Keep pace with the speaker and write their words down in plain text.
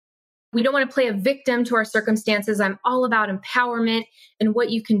We don't want to play a victim to our circumstances. I'm all about empowerment and what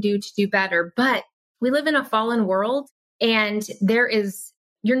you can do to do better. But we live in a fallen world, and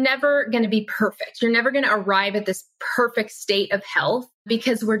you're never going to be perfect. You're never going to arrive at this perfect state of health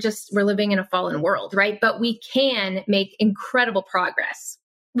because we're living in a fallen world, right? But we can make incredible progress.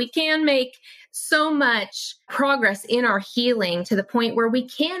 We can make so much progress in our healing to the point where we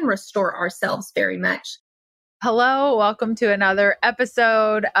can restore ourselves very much. Hello, welcome to another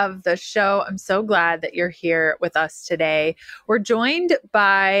episode of the show. I'm so glad that you're here with us today. We're joined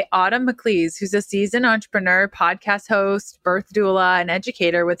by Autumn McLees, who's a seasoned entrepreneur, podcast host, birth doula, and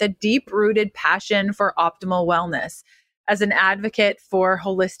educator with a deep-rooted passion for optimal wellness. As an advocate for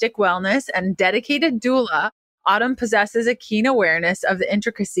holistic wellness and dedicated doula, Autumn possesses a keen awareness of the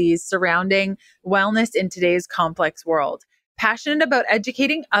intricacies surrounding wellness in today's complex world. Passionate about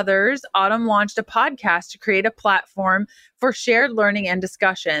educating others, Autumn launched a podcast to create a platform for shared learning and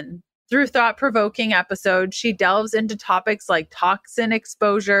discussion. Through thought-provoking episodes, she delves into topics like toxin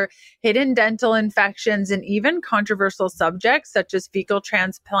exposure, hidden dental infections, and even controversial subjects such as fecal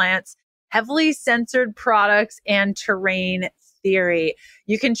transplants, heavily censored products, and terrain theory.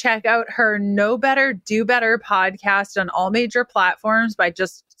 You can check out her Know Better, Do Better podcast on all major platforms by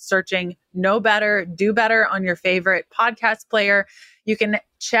just searching Know Better, Do Better on your favorite podcast player. You can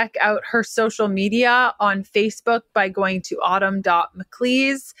check out her social media on Facebook by going to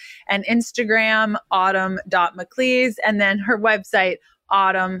autumn.mclees and Instagram autumn.mclees, and then her website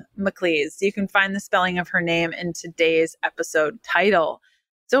Autumn McLees. You can find the spelling of her name in today's episode title.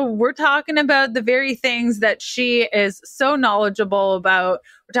 So we're talking about the very things that she is so knowledgeable about.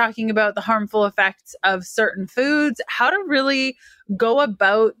 We're talking about the harmful effects of certain foods, how to really go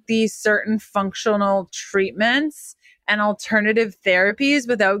about these certain functional treatments and alternative therapies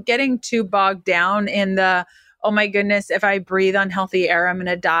without getting too bogged down in the, oh my goodness, if I breathe unhealthy air, I'm going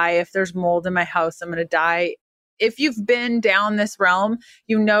to die. If there's mold in my house, I'm going to die. If you've been down this realm,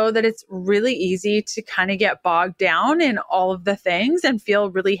 you know that it's really easy to kind of get bogged down in all of the things and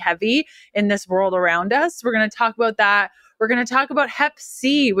feel really heavy in this world around us. We're going to talk about that. We're going to talk about Hep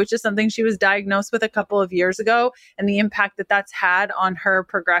C, which is something she was diagnosed with a couple of years ago, and the impact that that's had on her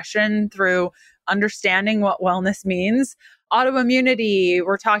progression through understanding what wellness means. Autoimmunity,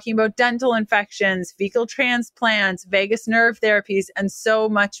 we're talking about dental infections, fecal transplants, vagus nerve therapies, and so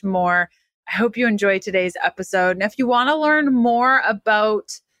much more. I hope you enjoy today's episode. And if you want to learn more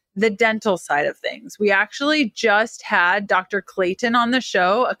about the dental side of things, we actually just had Dr. Clayton on the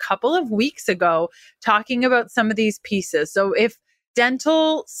show a couple of weeks ago talking about some of these pieces. So if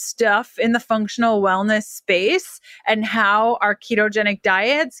dental stuff in the functional wellness space and how our ketogenic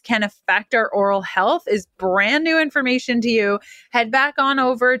diets can affect our oral health is brand new information to you, head back on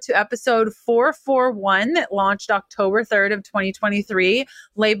over to episode 441 that launched October 3rd of 2023,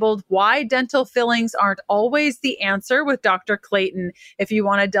 labeled Why Dental Fillings Aren't Always the Answer with Dr. Clayton, if you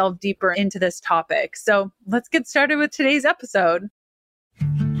want to delve deeper into this topic. So let's get started with today's episode.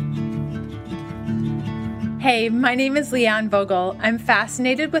 Hey, my name is Leanne Vogel. I'm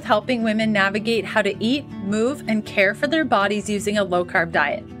fascinated with helping women navigate how to eat, move, and care for their bodies using a low-carb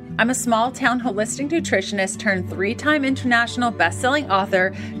diet. I'm a small-town holistic nutritionist turned 3-time international best-selling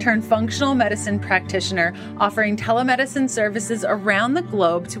author turned functional medicine practitioner, offering telemedicine services around the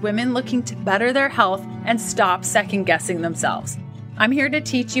globe to women looking to better their health and stop second-guessing themselves. I'm here to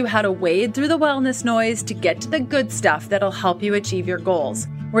teach you how to wade through the wellness noise to get to the good stuff that'll help you achieve your goals.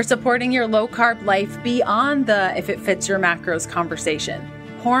 We're supporting your low-carb life beyond the if it fits your macros conversation.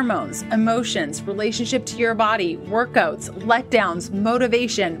 Hormones, emotions, relationship to your body, workouts, letdowns,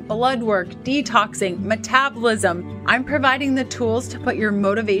 motivation, blood work, detoxing, metabolism. I'm providing the tools to put your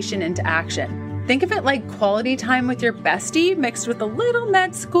motivation into action. Think of it like quality time with your bestie mixed with a little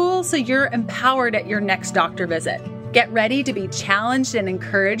med school so you're empowered at your next doctor visit. Get ready to be challenged and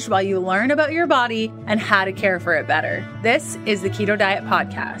encouraged while you learn about your body and how to care for it better. This is the Keto Diet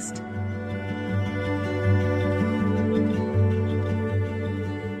Podcast.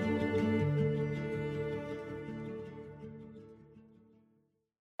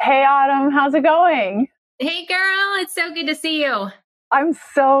 Hey, Autumn, how's it going? Hey, girl, it's so good to see you. I'm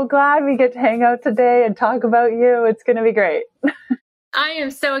so glad we get to hang out today and talk about you. It's going to be great. I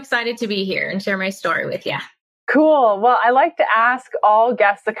am so excited to be here and share my story with you. Cool. Well, I like to ask all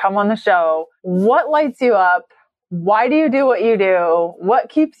guests that come on the show, what lights you up? Why do you do what you do? What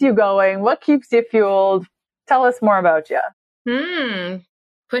keeps you going? What keeps you fueled? Tell us more about you.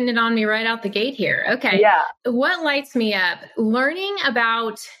 Putting it on me right out the gate here. Okay. Yeah. What lights me up? Learning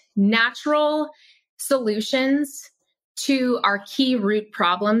about natural solutions to our key root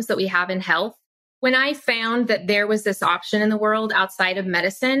problems that we have in health. When I found that there was this option in the world outside of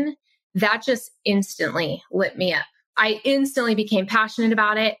medicine that just instantly lit me up. I instantly became passionate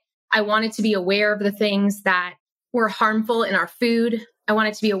about it. I wanted to be aware of the things that were harmful in our food. I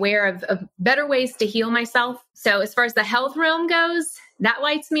wanted to be aware of better ways to heal myself. So as far as the health realm goes, that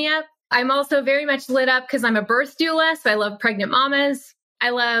lights me up. I'm also very much lit up because I'm a birth doula. So I love pregnant mamas. I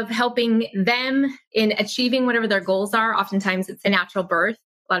love helping them in achieving whatever their goals are. Oftentimes it's a natural birth,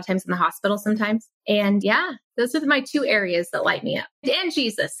 a lot of times in the hospital sometimes. And yeah, those are my two areas that light me up. And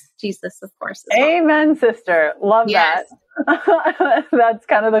Jesus, of course. As well. Amen, sister. Love that. That's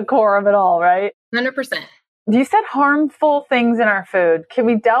kind of the core of it all, right? 100%. You said harmful things in our food. Can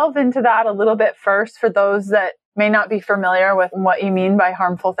we delve into that a little bit first for those that may not be familiar with what you mean by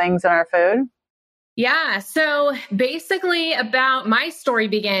harmful things in our food? Yeah. So basically my story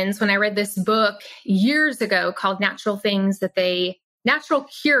begins when I read this book years ago called Natural Cures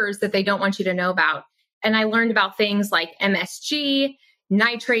that they don't want you to know about. And I learned about things like MSG,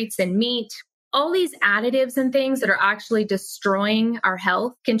 nitrates in meat, all these additives and things that are actually destroying our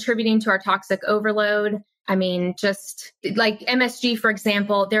health, contributing to our toxic overload. I mean, just like MSG, for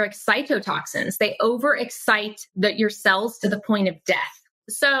example, they're excitotoxins. They overexcite your cells to the point of death.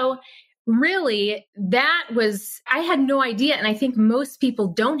 So really, I had no idea. And I think most people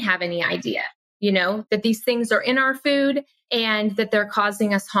don't have any idea, that these things are in our food and that they're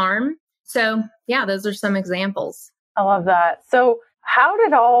causing us harm. So yeah, those are some examples. I love that. So how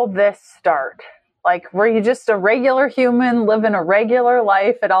did all this start? Like, were you just a regular human living a regular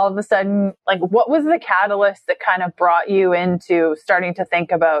life and all of a sudden, like, what was the catalyst that kind of brought you into starting to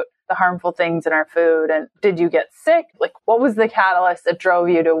think about the harmful things in our food? And did you get sick? Like, what was the catalyst that drove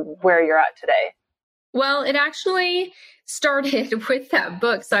you to where you're at today? Well, it actually started with that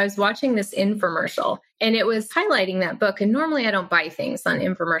book. So I was watching this infomercial and it was highlighting that book. And normally I don't buy things on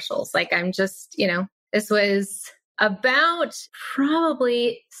infomercials. Like I'm just, this was about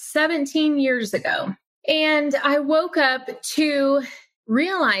probably 17 years ago. And I woke up to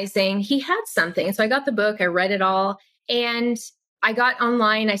realizing he had something. So I got the book, I read it all, and I got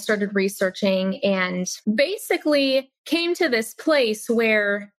online, I started researching and basically came to this place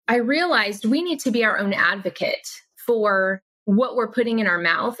where I realized we need to be our own advocate for what we're putting in our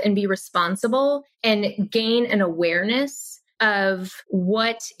mouth and be responsible and gain an awareness of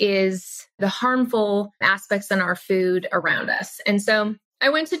what is the harmful aspects in our food around us. And so I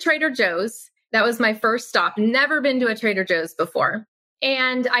went to Trader Joe's. That was my first stop. Never been to a Trader Joe's before.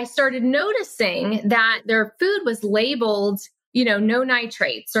 And I started noticing that their food was labeled, no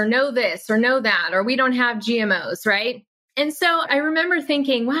nitrates or no this or no that, or we don't have GMOs, right? And so I remember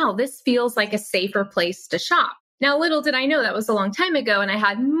thinking, wow, this feels like a safer place to shop. Now, little did I know that was a long time ago, and I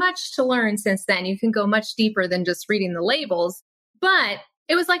had much to learn since then. You can go much deeper than just reading the labels, but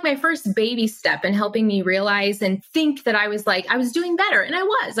it was like my first baby step in helping me realize and think that I was doing better. And I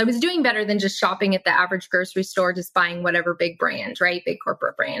was doing better than just shopping at the average grocery store, just buying whatever big brand, right? Big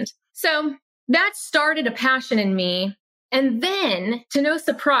corporate brand. So that started a passion in me. And then, to no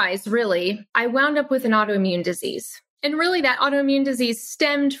surprise, really, I wound up with an autoimmune disease. And really, that autoimmune disease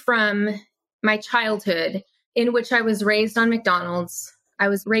stemmed from my childhood, in which I was raised on McDonald's. I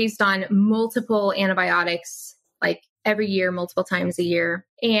was raised on multiple antibiotics, like every year, multiple times a year.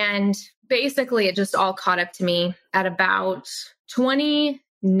 And basically, it just all caught up to me at about 28.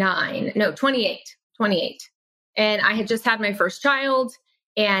 And I had just had my first child.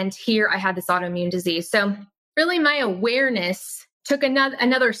 And here I had this autoimmune disease. So really, my awareness took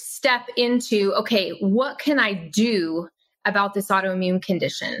another step into, okay, what can I do about this autoimmune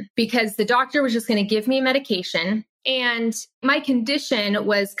condition? Because the doctor was just going to give me medication. And my condition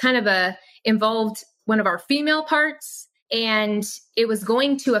was kind of involved one of our female parts, and it was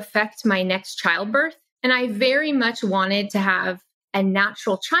going to affect my next childbirth. And I very much wanted to have a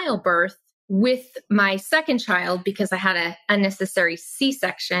natural childbirth with my second child because I had an unnecessary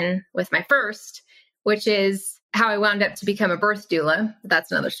C-section with my first, which is how I wound up to become a birth doula.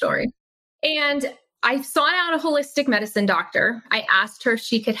 That's another story. And I sought out a holistic medicine doctor. I asked her if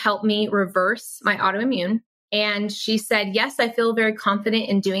she could help me reverse my autoimmune. And she said, yes, I feel very confident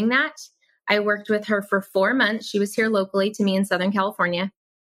in doing that. I worked with her for 4 months. She was here locally to me in Southern California.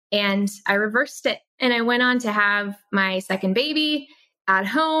 And I reversed it. And I went on to have my second baby at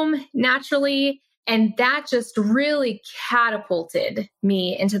home naturally. And that just really catapulted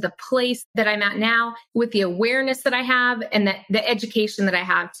me into the place that I'm at now with the awareness that I have and the education that I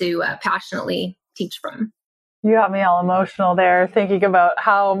have to passionately teach from. You got me all emotional there, thinking about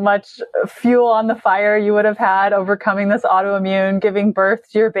how much fuel on the fire you would have had overcoming this autoimmune, giving birth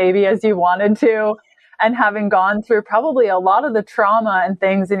to your baby as you wanted to. and having gone through probably a lot of the trauma and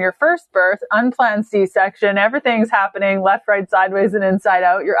things in your first birth, unplanned C-section, everything's happening left, right, sideways, and inside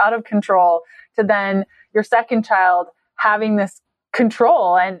out. You're out of control, to then your second child having this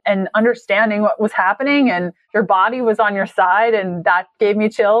control and understanding what was happening, and your body was on your side. And that gave me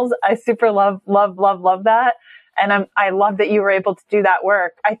chills. I super love that. And I love that you were able to do that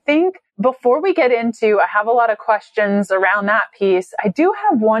work. I think before we get into, I have a lot of questions around that piece. I do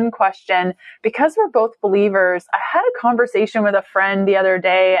have one question, because we're both believers. I had a conversation with a friend the other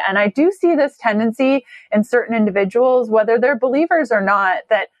day, and I do see this tendency in certain individuals, whether they're believers or not,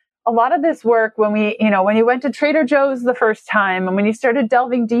 that a lot of this work, when you went to Trader Joe's the first time, and when you started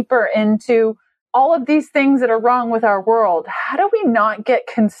delving deeper into all of these things that are wrong with our world, how do we not get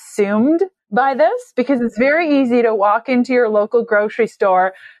consumed by this? Because it's very easy to walk into your local grocery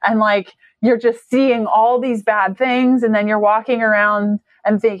store and you're just seeing all these bad things, and then you're walking around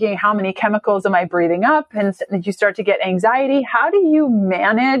and thinking, how many chemicals am I breathing up? And you start to get anxiety. How do you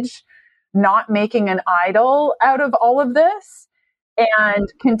manage not making an idol out of all of this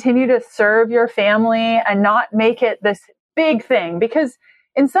and continue to serve your family and not make it this big thing? Because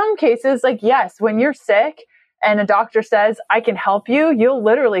in some cases, yes, when you're sick and a doctor says, I can help you, you'll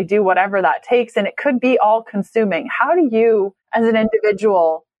literally do whatever that takes. And it could be all consuming. How do you, as an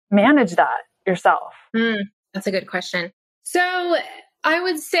individual, manage that yourself? That's a good question. So I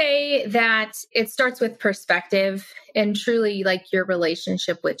would say that it starts with perspective and truly your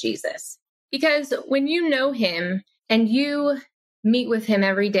relationship with Jesus. Because when you know him and you meet with him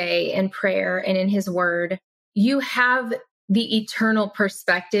every day in prayer and in his word, you have the eternal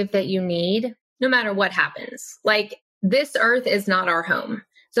perspective that you need no matter what happens. This earth is not our home.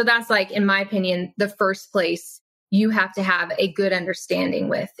 So that's in my opinion, the first place you have to have a good understanding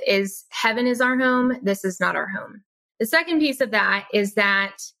with is heaven is our home. This is not our home. The second piece of that is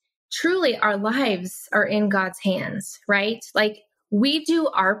that truly our lives are in God's hands, right? We do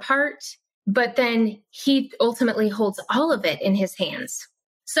our part, but then he ultimately holds all of it in his hands.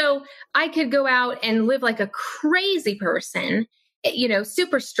 So I could go out and live like a crazy person,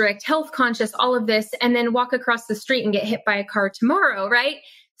 super strict, health conscious, all of this, and then walk across the street and get hit by a car tomorrow, right?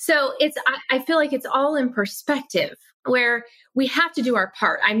 So I feel like it's all in perspective where we have to do our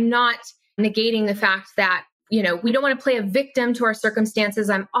part. I'm not negating the fact that, we don't want to play a victim to our circumstances.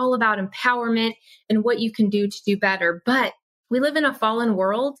 I'm all about empowerment and what you can do to do better. But we live in a fallen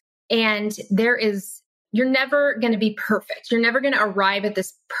world, and you're never going to be perfect. You're never going to arrive at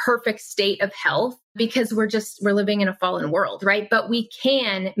this perfect state of health because we're living in a fallen world, right? But we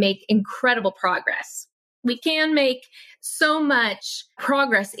can make incredible progress. We can make so much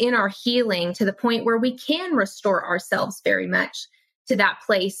progress in our healing to the point where we can restore ourselves very much to that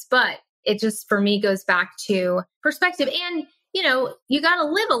place. But it just, for me, goes back to perspective. And you got to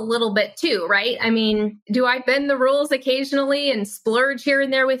live a little bit too, right? I mean, do I bend the rules occasionally and splurge here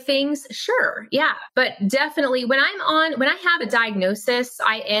and there with things? Sure. Yeah. But definitely when I have a diagnosis,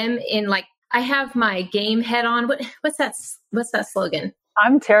 I am in I have my game head on. What's that slogan?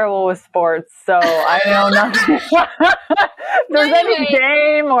 I'm terrible with sports, so I know nothing. There's any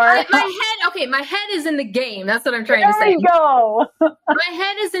game or my head is in the game. That's what I'm trying to say. There you go. My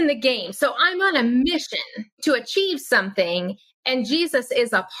head is in the game. So I'm on a mission to achieve something, and Jesus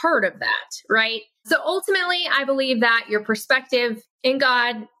is a part of that, right? So ultimately, I believe that your perspective in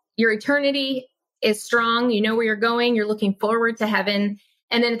God, your eternity is strong. You know where you're going. You're looking forward to heaven.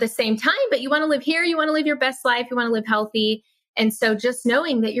 And then at the same time, but you want to live here. You want to live your best life. You want to live healthy. And so just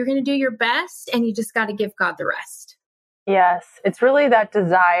knowing that you're going to do your best, and you just got to give God the rest. Yes. It's really that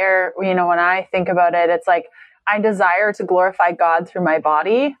desire. When I think about it, it's I desire to glorify God through my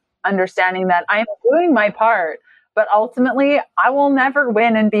body, understanding that I'm doing my part, but ultimately I will never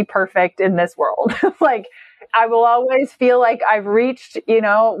win and be perfect in this world. I will always feel like I've reached,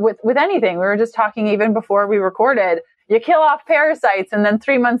 with anything. We were just talking even before we recorded, you kill off parasites, and then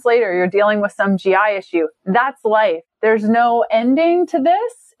 3 months later, you're dealing with some GI issue. That's life. There's no ending to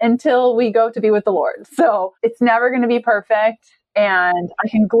this until we go to be with the Lord. So it's never going to be perfect. And I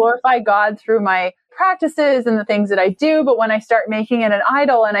can glorify God through my practices and the things that I do. But when I start making it an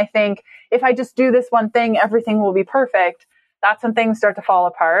idol, and I think if I just do this one thing, everything will be perfect, that's when things start to fall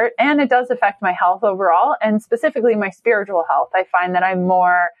apart. And it does affect my health overall, and specifically my spiritual health. I find that I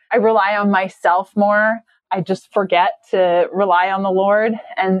rely on myself more. I just forget to rely on the Lord.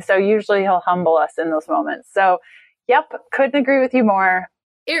 And so usually he'll humble us in those moments. So, yep, couldn't agree with you more.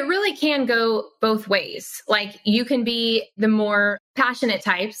 It really can go both ways. You can be the more passionate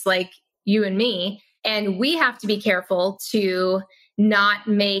types like you and me, and we have to be careful to not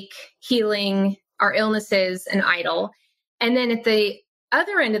make healing our illnesses an idol. And then at the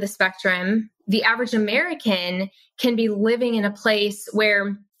other end of the spectrum, the average American can be living in a place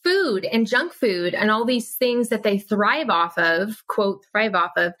where food and junk food and all these things that they thrive off of, quote, thrive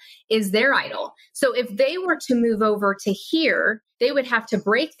off of, is their idol. So if they were to move over to here, they would have to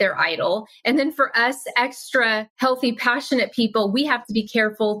break their idol. And then for us extra healthy, passionate people, we have to be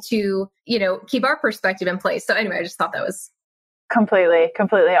careful to, keep our perspective in place. So anyway, I just thought that was completely.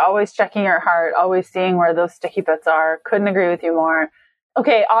 Always checking your heart, always seeing where those sticky bits are. Couldn't agree with you more.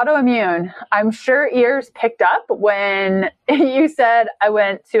 Okay, autoimmune. I'm sure ears picked up when you said I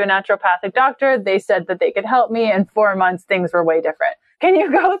went to a naturopathic doctor. They said that they could help me. In 4 months, things were way different. Can you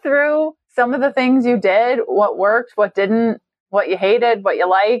go through some of the things you did? What worked, what didn't, what you hated, what you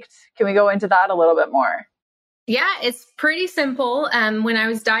liked? Can we go into that a little bit more? Yeah, it's pretty simple. When I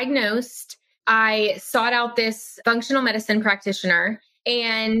was diagnosed, I sought out this functional medicine practitioner,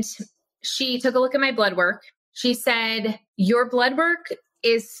 and she took a look at my blood work. She said, your blood work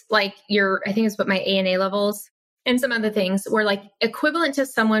is like I think it's what my ANA levels and some other things were like equivalent to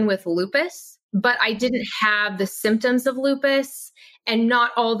someone with lupus, but I didn't have the symptoms of lupus and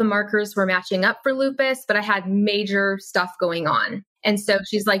not all the markers were matching up for lupus, but I had major stuff going on. And so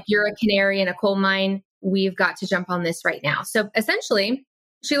she's like, you're a canary in a coal mine. We've got to jump on this right now. So essentially,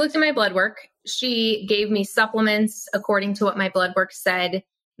 she looked at my blood work. She gave me supplements according to what my blood work said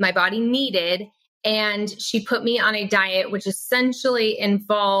my body needed. And she put me on a diet, which essentially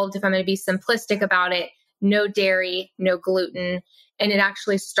involved, if I'm going to be simplistic about it, no dairy, no gluten. And it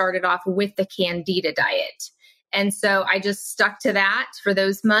actually started off with the Candida diet. And so I just stuck to that for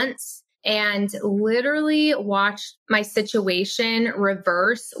those months and literally watched my situation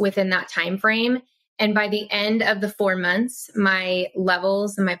reverse within that time frame. And by the end of the 4 months, my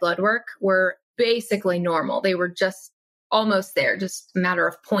levels and my blood work were basically normal. They were just almost there, just a matter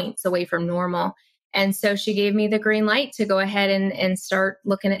of points away from normal. And so she gave me the green light to go ahead and start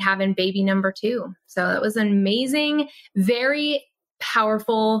looking at having baby number 2. So that was an amazing, very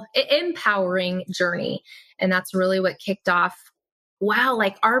powerful, empowering journey. And that's really what kicked off. Wow,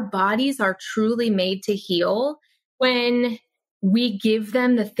 like our bodies are truly made to heal when we give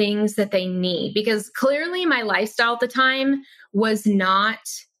them the things that they need. Because clearly my lifestyle at the time was not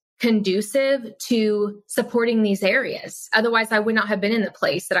conducive to supporting these areas. Otherwise, I would not have been in the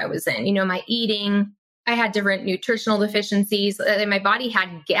place that I was in. My eating, I had different nutritional deficiencies. My body had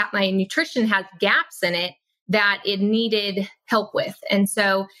my nutrition had gaps in it that it needed help with. And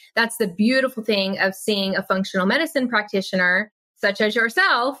so that's the beautiful thing of seeing a functional medicine practitioner, such as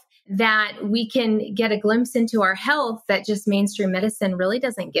yourself, that we can get a glimpse into our health that just mainstream medicine really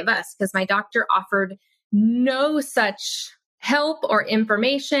doesn't give us, because my doctor offered no such help or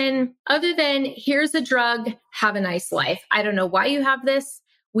information other than here's a drug, have a nice life. I don't know why you have this.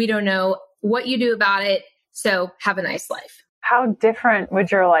 We don't know what you do about it. So have a nice life. How different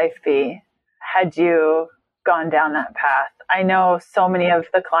would your life be had you gone down that path? I know so many of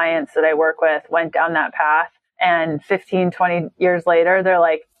the clients that I work with went down that path, and 15, 20 years later, they're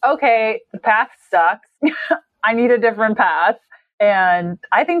like, okay, the path sucks. I need a different path. And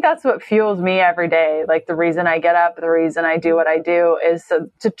I think that's what fuels me every day. Like the reason I get up, the reason I do what I do is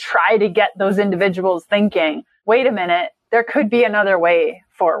to try to get those individuals thinking, wait a minute, there could be another way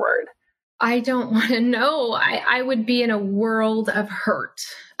forward. I don't want to know. I would be in a world of hurt.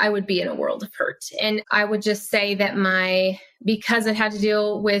 And I would just say that because it had to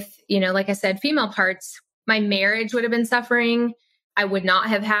deal with, like I said, female parts, my marriage would have been suffering. I would not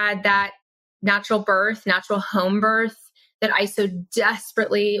have had that natural home birth that I so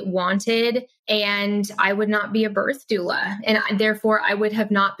desperately wanted. And I would not be a birth doula. And therefore, I would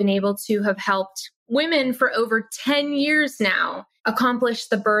have not been able to have helped women for over 10 years now accomplish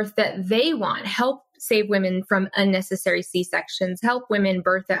the birth that they want, help save women from unnecessary C-sections, help women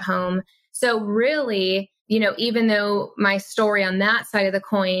birth at home. So really, even though my story on that side of the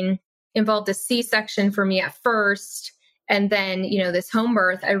coin involved a C-section for me at first, and then, this home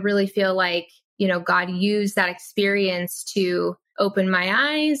birth, I really feel like, God used that experience to open my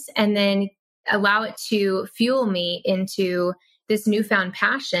eyes and then allow it to fuel me into this newfound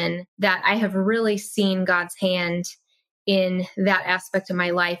passion that I have really seen God's hand in that aspect of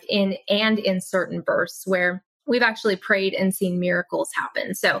my life in certain births where we've actually prayed and seen miracles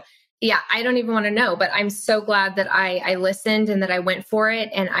happen. So yeah, I don't even want to know, but I'm so glad that I listened and that I went for it.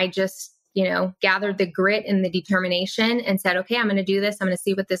 And I just, gathered the grit and the determination and said, okay, I'm going to do this. I'm going to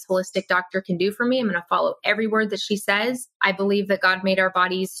see what this holistic doctor can do for me. I'm going to follow every word that she says. I believe that God made our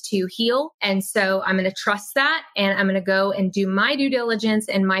bodies to heal. And so I'm going to trust that. And I'm going to go and do my due diligence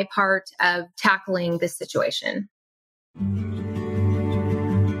and my part of tackling this situation.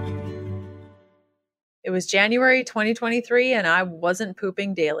 It was January 2023 and I wasn't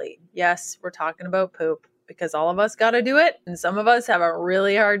pooping daily. Yes, we're talking about poop because all of us got to do it and some of us have a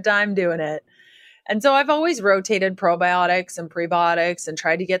really hard time doing it. And so I've always rotated probiotics and prebiotics and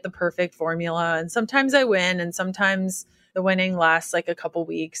tried to get the perfect formula. And sometimes I win and sometimes the winning lasts like a couple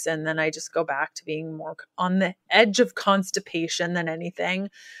weeks. And then I just go back to being more on the edge of constipation than anything.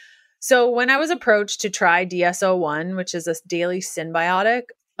 So when I was approached to try DSO1, which is a daily synbiotic,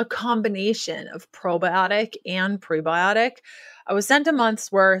 a combination of probiotic and prebiotic, I was sent a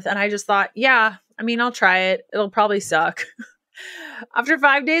month's worth and I just thought, yeah, I'll try it. It'll probably suck. After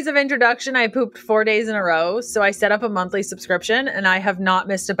 5 days of introduction, I pooped 4 days in a row. So I set up a monthly subscription and I have not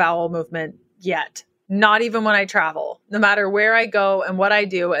missed a bowel movement yet. Not even when I travel, no matter where I go and what I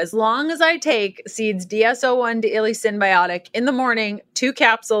do, as long as I take Seed's DSO1 Daily Synbiotic in the morning, 2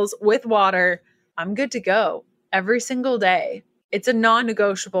 capsules with water, I'm good to go every single day. It's a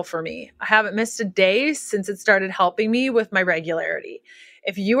non-negotiable for me. I haven't missed a day since it started helping me with my regularity.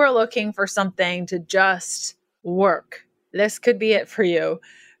 If you are looking for something to just work, this could be it for you.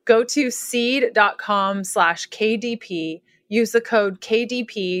 Go to seed.com/KDP. Use the code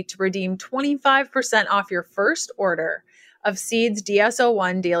KDP to redeem 25% off your first order of Seed's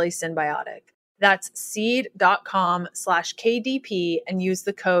DSO1 Daily Synbiotic. That's seed.com/KDP and use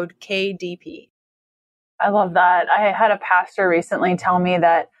the code KDP. I love that. I had a pastor recently tell me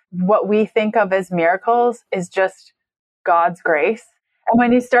that what we think of as miracles is just God's grace. And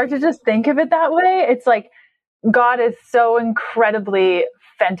when you start to just think of it that way, it's like God is so incredibly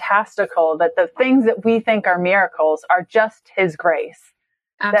fantastical that the things that we think are miracles are just his grace.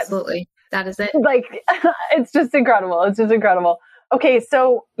 Absolutely. That is it. Like, it's just incredible. It's just incredible. Okay.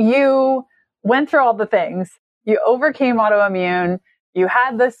 So you went through all the things, you overcame autoimmune, you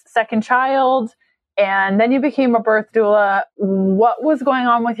had this second child, and then you became a birth doula. What was going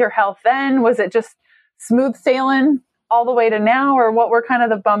on with your health then? Was it just smooth sailing all the way to now, or what were kind of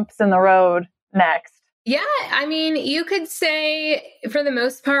the bumps in the road next? Yeah, you could say for the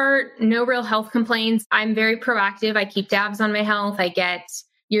most part, no real health complaints. I'm very proactive. I keep tabs on my health. I get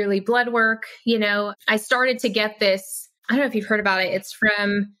yearly blood work. I started to get this, I don't know if you've heard about it. It's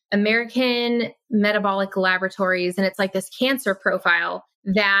from American Metabolic Laboratories. And it's like this cancer profile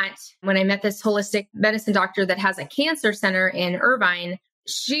that when I met this holistic medicine doctor that has a cancer center in Irvine,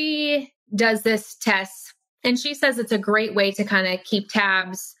 she does this test and she says it's a great way to kind of keep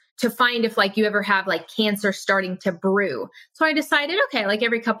tabs to find if you ever have cancer starting to brew. So I decided, okay,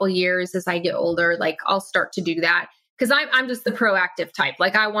 every couple of years as I get older, I'll start to do that because I'm just the proactive type.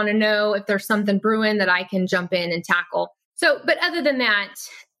 I want to know if there's something brewing that I can jump in and tackle. So, but other than that,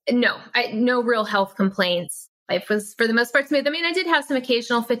 no real health complaints. Life was for the most part smooth. I did have some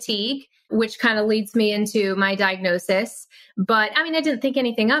occasional fatigue, which kind of leads me into my diagnosis. But I didn't think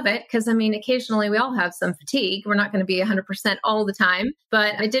anything of it because occasionally we all have some fatigue. We're not going to be 100% all the time,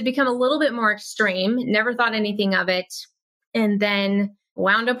 but it did become a little bit more extreme. Never thought anything of it. And then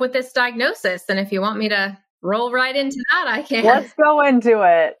wound up with this diagnosis. And if you want me to roll right into that, I can. Let's go into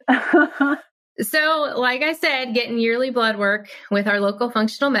it. So, like I said, getting yearly blood work with our local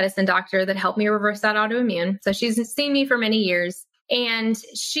functional medicine doctor that helped me reverse that autoimmune. So she's seen me for many years and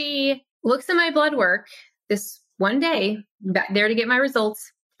she looks at my blood work this one day there to get my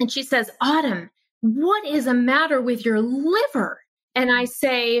results. And she says, Autumn, what is the matter with your liver? And I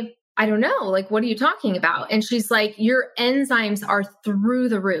say, I don't know. What are you talking about? And she's like, your enzymes are through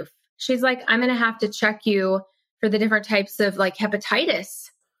the roof. She's like, I'm going to have to check you for the different types of hepatitis.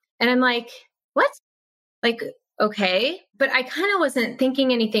 And I'm like, what? Okay. But I kind of wasn't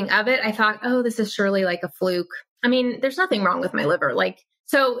thinking anything of it. I thought, oh, this is surely a fluke. There's nothing wrong with my liver.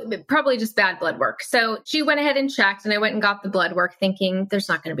 So probably just bad blood work. So she went ahead and checked and I went and got the blood work thinking there's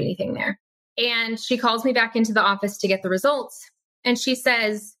not going to be anything there. And she calls me back into the office to get the results. And she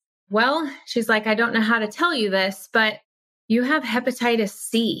says, well, she's like, I don't know how to tell you this, but you have hepatitis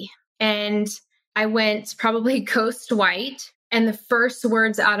C. And I went probably ghost white. And the first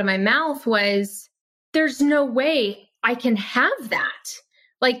words out of my mouth was, there's no way I can have that.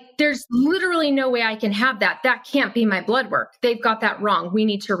 There's literally no way I can have that. That can't be my blood work. They've got that wrong. We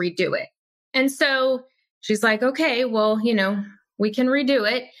need to redo it. And so she's like, okay, well, we can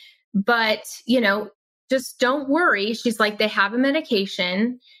redo it, but, just don't worry. She's like, they have a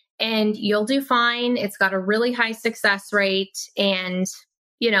medication and you'll do fine. It's got a really high success rate and,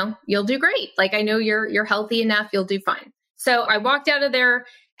 you'll do great. I know you're healthy enough. You'll do fine. So I walked out of there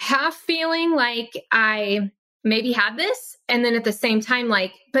half feeling like I maybe had this. And then at the same time,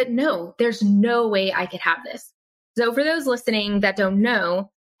 but no, there's no way I could have this. So for those listening that don't know,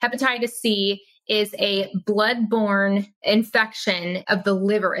 hepatitis C is a blood-borne infection of the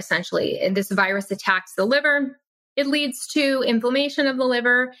liver, essentially. And this virus attacks the liver. It leads to inflammation of the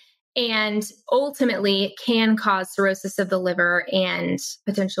liver and ultimately can cause cirrhosis of the liver and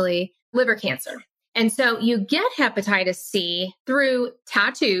potentially liver cancer. And so you get hepatitis C through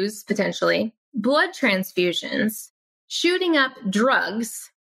tattoos, potentially, blood transfusions, shooting up drugs,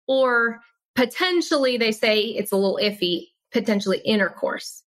 or potentially, they say it's a little iffy, potentially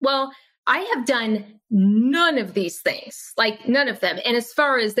intercourse. Well, I have done none of these things, like none of them. And as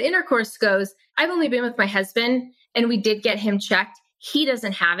far as the intercourse goes, I've only been with my husband and we did get him checked. He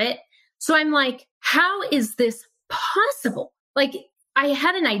doesn't have it. So I'm like, how is this possible? Like, I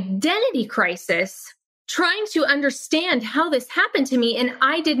had an identity crisis trying to understand how this happened to me. And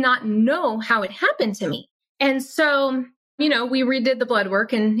I did not know how it happened to me. And so, we redid the blood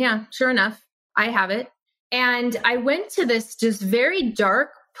work and yeah, sure enough, I have it. And I went to this just very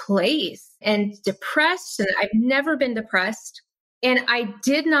dark place and depressed. And I've never been depressed. And I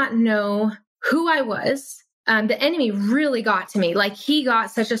did not know who I was. The enemy really got to me. Like, he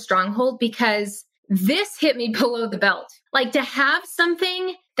got such a stronghold because this hit me below the belt. Like, to have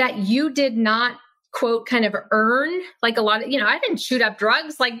something that you did not, quote, kind of earn, like a lot of, I didn't shoot up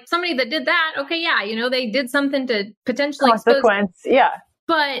drugs. Like, somebody that did that, okay, yeah, they did something to potentially consequence, yeah.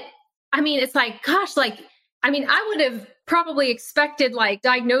 But I mean, it's like, gosh, I would have probably expected like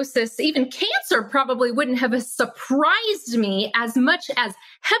diagnosis, even cancer probably wouldn't have surprised me as much as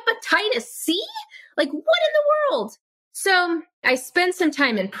hepatitis C. Like, what in the world? So I spent some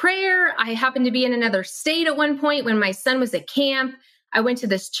time in prayer. I happened to be in another state at one point when my son was at camp. I went to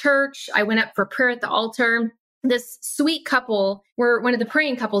this church. I went up for prayer at the altar. This sweet couple were one of the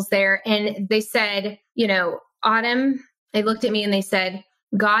praying couples there. And they said, Autumn, they looked at me and they said,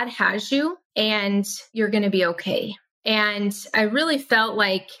 God has you and you're going to be okay. And I really felt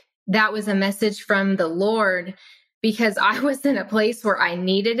like that was a message from the Lord because I was in a place where I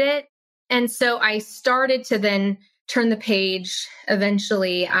needed it. And so I started to then turn the page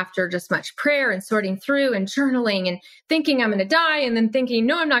eventually after just much prayer and sorting through and journaling and thinking I'm going to die and then thinking,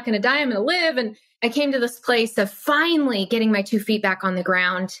 no, I'm not going to die. I'm going to live. And I came to this place of finally getting my 2 feet back on the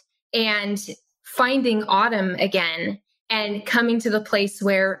ground and finding Autumn again and coming to the place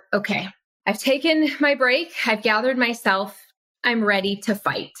where, okay, I've taken my break. I've gathered myself. I'm ready to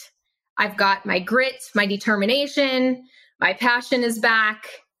fight. I've got my grit, my determination, my passion is back.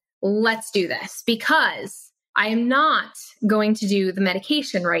 Let's do this because I am not going to do the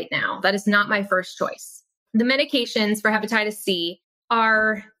medication right now. That is not my first choice. The medications for hepatitis C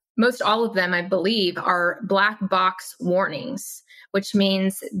are, most all of them, I believe, are black box warnings, which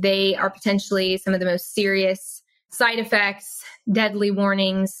means they are potentially some of the most serious side effects, deadly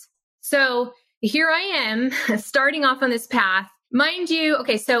warnings. So here I am starting off on this path. Mind you,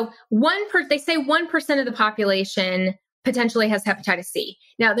 okay, so they say 1% of the population potentially has hepatitis C.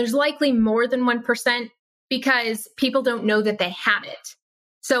 Now, there's likely more than 1% because people don't know that they have it.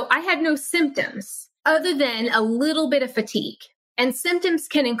 So I had no symptoms other than a little bit of fatigue. And symptoms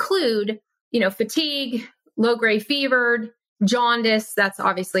can include, fatigue, low-grade fever, jaundice. That's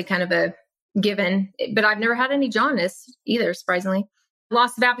obviously kind of a given, but I've never had any jaundice either, surprisingly.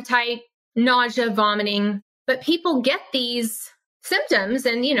 Loss of appetite, nausea, vomiting. But people get these symptoms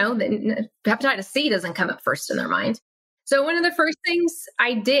and, hepatitis C doesn't come up first in their mind. So one of the first things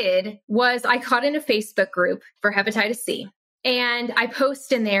I did was I caught in a Facebook group for hepatitis C. And I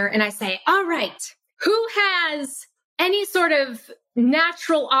post in there and I say, all right, who has any sort of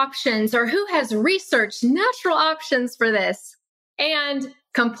natural options or who has researched natural options for this? And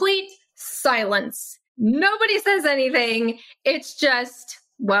complete silence. Nobody says anything. It's just,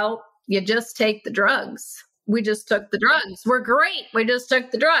 well, you just take the drugs. We just took the drugs. We're great. We just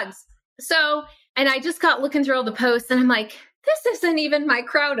took the drugs. So, and I just got looking through all the posts and I'm like, this isn't even my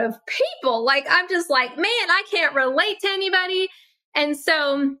crowd of people. Like, I'm just like, man, I can't relate to anybody. And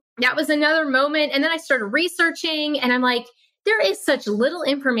so that was another moment. And then I started researching and I'm like, there is such little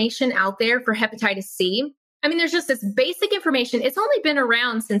information out there for hepatitis C. I mean, there's just this basic information. It's only been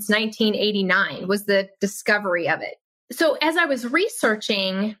around since 1989 was the discovery of it. So as I was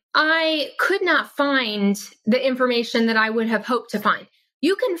researching, I could not find the information that I would have hoped to find.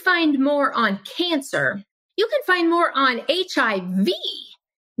 You can find more on cancer. You can find more on HIV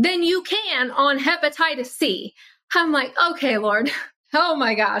than you can on hepatitis C. I'm like, okay, Lord, oh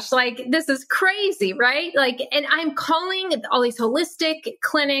my gosh, like this is crazy, right? Like, and I'm calling all these holistic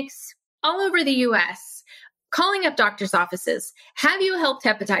clinics all over the US, calling up doctors' offices. Have you helped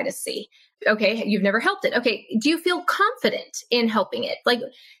hepatitis C? Okay, you've never helped it. Okay, do you feel confident in helping it? Like,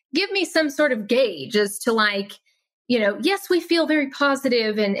 give me some sort of gauge as to like, yes, we feel very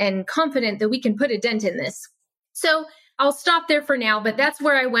positive and confident that we can put a dent in this. So I'll stop there for now, but that's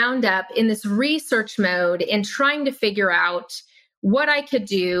where I wound up in this research mode and trying to figure out what I could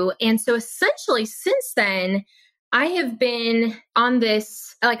do. And so essentially since then, I have been on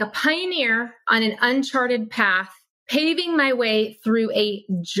this, like a pioneer on an uncharted path, paving my way through a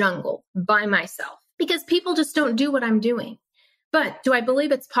jungle by myself because people just don't do what I'm doing. But do I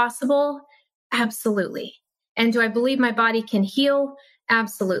believe it's possible? Absolutely. And do I believe my body can heal?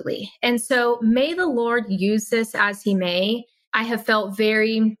 Absolutely. And so may the Lord use this as he may. I have felt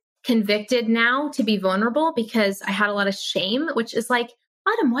very convicted now to be vulnerable because I had a lot of shame, which is like,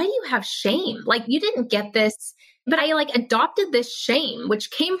 Autumn, why do you have shame? Like you didn't get this, but I adopted this shame,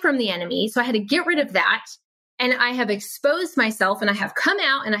 which came from the enemy. So I had to get rid of that. And I have exposed myself and I have come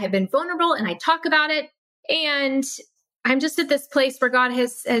out and I have been vulnerable and I talk about it. And I'm just at this place where God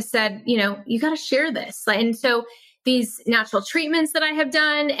has said, you got to share this. And so these natural treatments that I have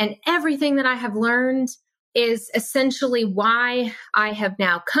done and everything that I have learned is essentially why I have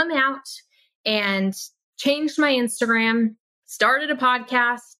now come out and changed my Instagram, started a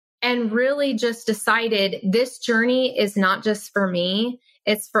podcast, and really just decided this journey is not just for me,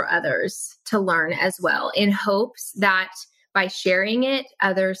 it's for others to learn as well, in hopes that by sharing it,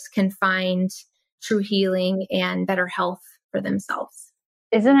 others can find true healing and better health for themselves.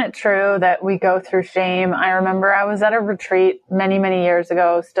 Isn't it true that we go through shame? I remember I was at a retreat many, many years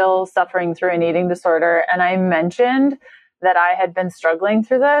ago, still suffering through an eating disorder. And I mentioned that I had been struggling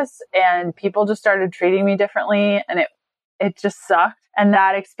through this and people just started treating me differently. And it just sucked. And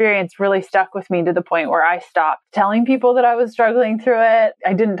that experience really stuck with me to the point where I stopped telling people that I was struggling through it.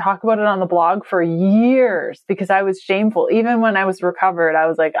 I didn't talk about it on the blog for years because I was shameful. Even when I was recovered, I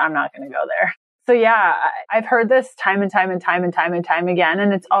was like, I'm not going to go there. So yeah, I've heard this time and time again.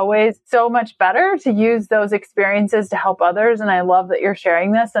 And it's always so much better to use those experiences to help others. And I love that you're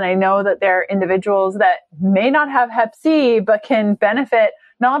sharing this. And I know that there are individuals that may not have Hep C, but can benefit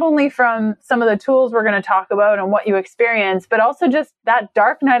not only from some of the tools we're going to talk about and what you experience, but also just that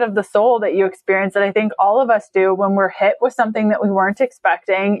dark night of the soul that you experience that I think all of us do when we're hit with something that we weren't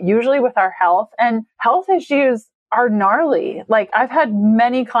expecting, usually with our health. And health issues are gnarly. Like I've had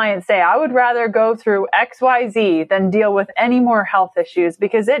many clients say, I would rather go through XYZ than deal with any more health issues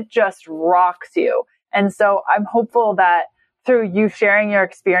because it just rocks you. And so I'm hopeful that through you sharing your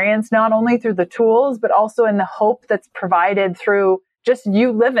experience, not only through the tools, but also in the hope that's provided through just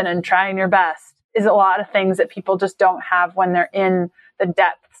you living and trying your best, is a lot of things that people just don't have when they're in the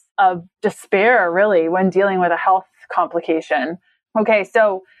depths of despair, really, when dealing with a health complication. Okay,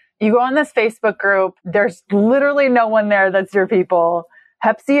 so you go on this Facebook group, there's literally no one there that's your people.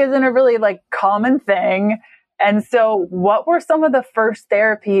 Hep C isn't a really common thing. And so what were some of the first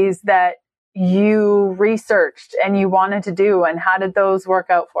therapies that you researched and you wanted to do, and how did those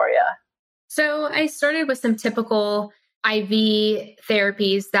work out for you? So I started with some typical IV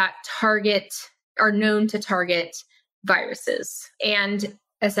therapies that are known to target viruses and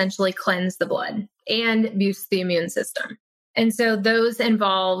essentially cleanse the blood and boost the immune system. And so those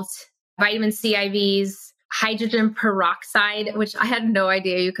involved vitamin C IVs, hydrogen peroxide, which I had no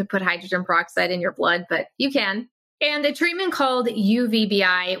idea you could put hydrogen peroxide in your blood, but you can. And a treatment called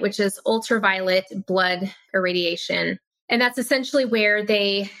UVBI, which is ultraviolet blood irradiation. And that's essentially where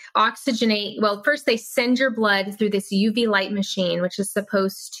they oxygenate. Well, first they send your blood through this UV light machine, which is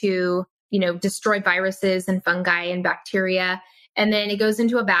supposed to, destroy viruses and fungi and bacteria. And then it goes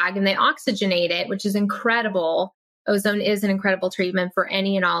into a bag and they oxygenate it, which is incredible. Ozone is an incredible treatment for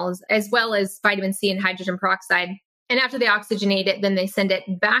any and all, as well as vitamin C and hydrogen peroxide. And after they oxygenate it, then they send it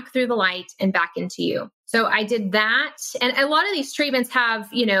back through the light and back into you. So I did that. And a lot of these treatments have,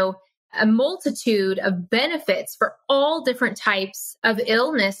 a multitude of benefits for all different types of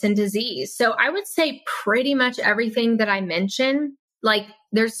illness and disease. So I would say pretty much everything that I mentioned,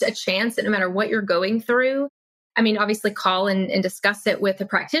 there's a chance that no matter what you're going through, obviously call and discuss it with a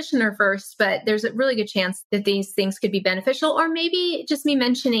practitioner first, but there's a really good chance that these things could be beneficial, or maybe just me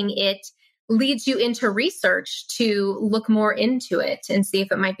mentioning it leads you into research to look more into it and see if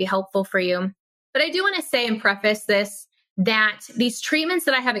it might be helpful for you. But I do want to say and preface this, that these treatments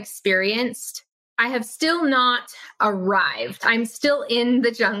that I have experienced, I have still not arrived. I'm still in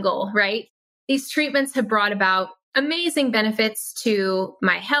the jungle, right? These treatments have brought about amazing benefits to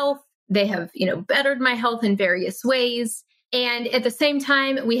my health. They have, bettered my health in various ways. And at the same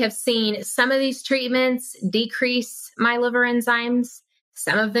time, we have seen some of these treatments decrease my liver enzymes.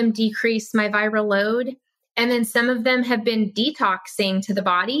 Some of them decrease my viral load. And then some of them have been detoxing to the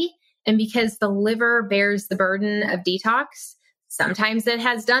body. And because the liver bears the burden of detox, sometimes it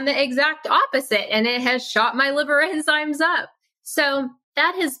has done the exact opposite and it has shot my liver enzymes up. So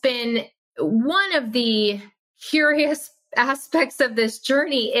that has been one of the curious aspects of this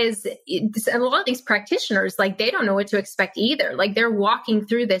journey. Is a lot of these practitioners, like, they don't know what to expect either. Like, they're walking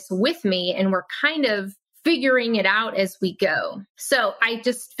through this with me and we're kind of figuring it out as we go. So I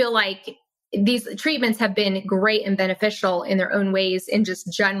just feel like these treatments have been great and beneficial in their own ways in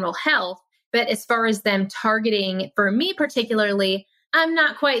just general health. But as far as them targeting, for me particularly, I'm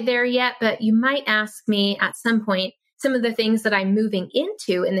not quite there yet, but you might ask me at some point some of the things that I'm moving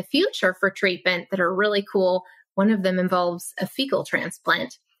into in the future for treatment that are really cool. One of them involves a fecal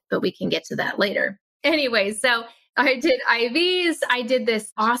transplant, but we can get to that later. Anyway, so I did IVs. I did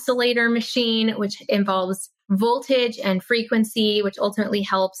this oscillator machine, which involves voltage and frequency, which ultimately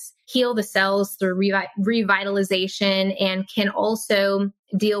helps heal the cells through revitalization and can also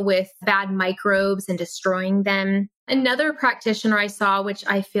deal with bad microbes and destroying them. Another practitioner I saw, which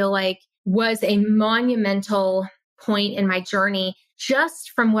I feel like was a monumental point in my journey,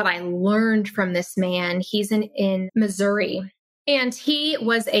 just from what I learned from this man. He's in Missouri. And he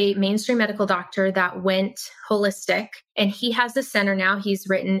was a mainstream medical doctor that went holistic. And he has a center now. He's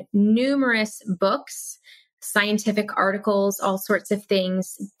written numerous books, scientific articles, all sorts of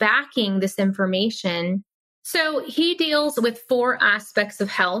things backing this information. So he deals with 4 aspects of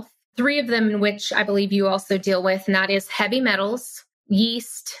health, 3 of them in which I believe you also deal with, and that is heavy metals,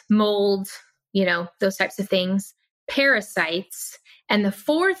 yeast, mold, those types of things, parasites. And the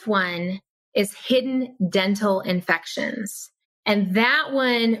 4th one is hidden dental infections. And that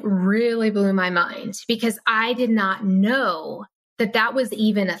one really blew my mind because I did not know that that was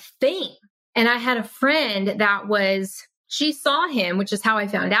even a thing. And I had a friend she saw him, which is how I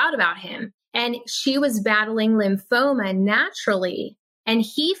found out about him. And she was battling lymphoma naturally. And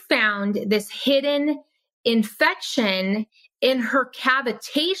he found this hidden infection in her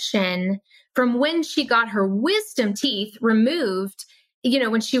cavitation from when she got her wisdom teeth removed,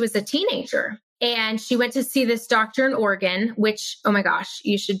 when she was a teenager. And she went to see this doctor in Oregon, which, oh my gosh,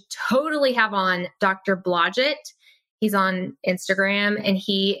 you should totally have on Dr. Blodgett. He's on Instagram and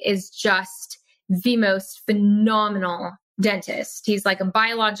he is just the most phenomenal dentist. He's like a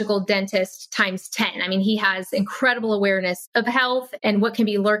biological dentist times 10. I mean, he has incredible awareness of health and what can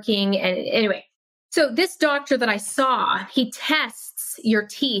be lurking. And anyway, so this doctor that I saw, he tests your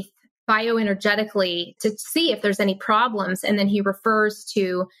teeth bioenergetically to see if there's any problems. And then he refers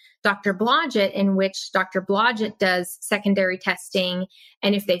to Dr. Blodgett, in which Dr. Blodgett does secondary testing.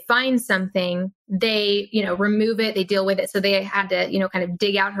 And if they find something, they, remove it, they deal with it. So they had to, kind of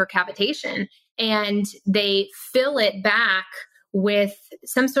dig out her cavitation and they fill it back with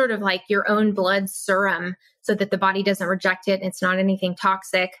some sort of like your own blood serum so that the body doesn't reject it. It's not anything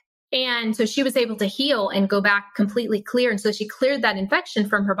toxic. And so she was able to heal and go back completely clear. And so she cleared that infection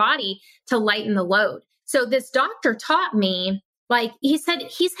from her body to lighten the load. So this doctor taught me, like he said,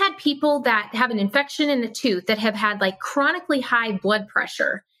 he's had people that have an infection in the tooth that have had like chronically high blood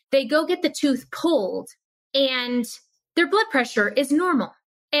pressure. They go get the tooth pulled and their blood pressure is normal.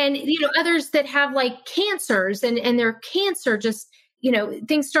 And, others that have like cancers and their cancer just,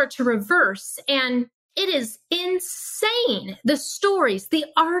 things start to reverse. And it is insane, the stories, the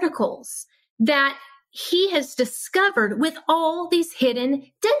articles that he has discovered with all these hidden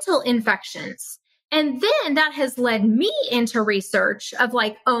dental infections. And then that has led me into research of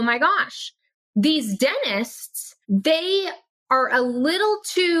like, oh my gosh, these dentists, they are a little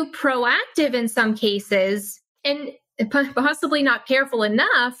too proactive in some cases and possibly not careful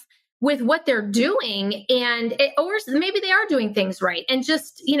enough with what they're doing. Or maybe they are doing things right and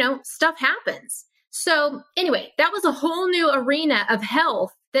just, stuff happens. So anyway, that was a whole new arena of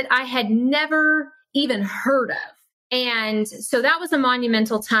health that I had never even heard of. And so that was a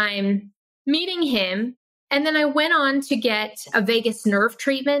monumental time meeting him. And then I went on to get a vagus nerve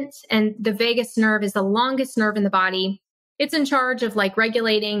treatment. And the vagus nerve is the longest nerve in the body. It's in charge of like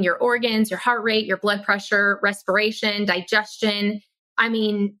regulating your organs, your heart rate, your blood pressure, respiration, digestion. I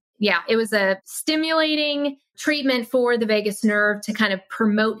mean, yeah, it was a stimulating treatment for the vagus nerve to kind of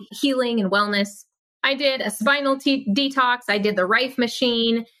promote healing and wellness. I did a spinal detox. I did the Rife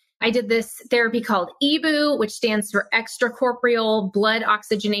machine. I did this therapy called EBOO, which stands for extracorporeal blood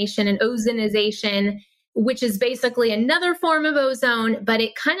oxygenation and ozonization, which is basically another form of ozone, but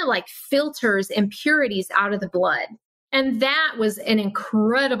it kind of like filters impurities out of the blood. And that was an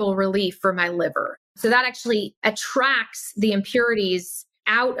incredible relief for my liver. So that actually attracts the impurities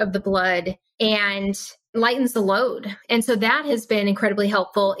out of the blood and lightens the load. And so that has been incredibly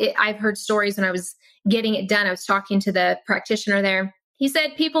helpful. I've heard stories when I was getting it done. I was talking to the practitioner there. He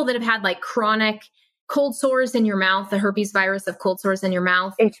said people that have had like chronic cold sores in your mouth, the herpes virus of cold sores in your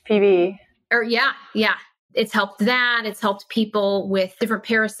mouth. HPV. Or yeah. It's helped that. It's helped people with different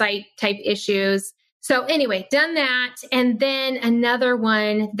parasite type issues. So anyway, done that. And then another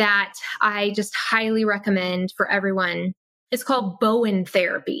one that I just highly recommend for everyone is called Bowen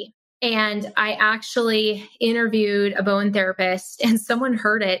therapy. And I actually interviewed a Bowen therapist, and someone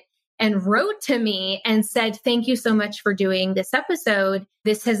heard it and wrote to me and said, thank you so much for doing this episode.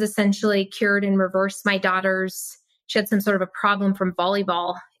 This has essentially cured and reversed my daughter's, she had some sort of a problem from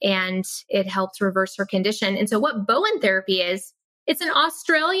volleyball, and it helped reverse her condition. And so what Bowen therapy is, it's an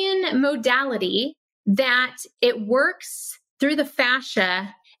Australian modality that it works through the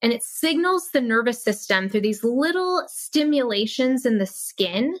fascia, and it signals the nervous system through these little stimulations in the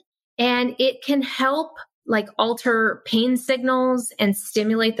skin. And it can help like alter pain signals and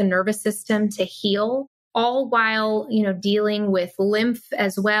stimulate the nervous system to heal, all while, dealing with lymph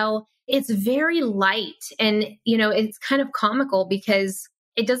as well. It's very light, and, it's kind of comical because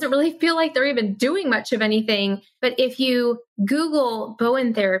it doesn't really feel like they're even doing much of anything. But if you Google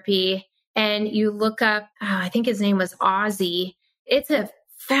Bowen therapy and you look up, I think his name was Ozzy, it's a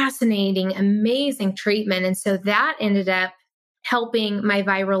fascinating, amazing treatment. And so that ended up helping my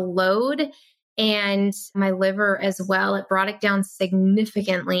viral load and my liver as well. It brought it down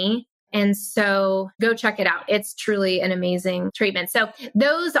significantly. And so go check it out. It's truly an amazing treatment. So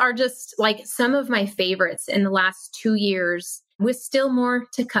those are just like some of my favorites in the last 2 years, with still more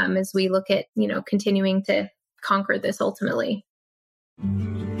to come as we look at, continuing to conquer this ultimately.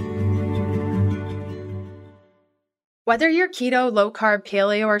 Whether you're keto, low carb,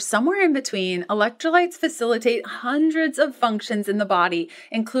 paleo, or somewhere in between, electrolytes facilitate hundreds of functions in the body,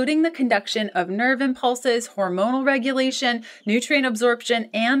 including the conduction of nerve impulses, hormonal regulation, nutrient absorption,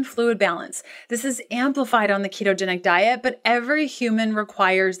 and fluid balance. This is amplified on the ketogenic diet, but every human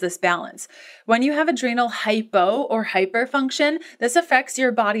requires this balance. When you have adrenal hypo or hyperfunction, this affects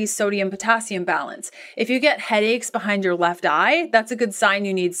your body's sodium-potassium balance. If you get headaches behind your left eye, that's a good sign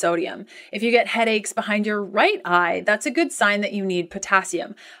you need sodium. If you get headaches behind your right eye, that's a good sign that you need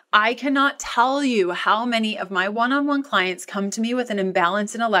potassium. I cannot tell you how many of my one-on-one clients come to me with an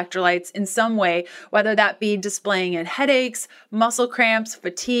imbalance in electrolytes in some way, whether that be displaying in headaches, muscle cramps,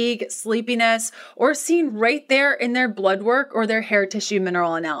 fatigue, sleepiness, or seen right there in their blood work or their hair tissue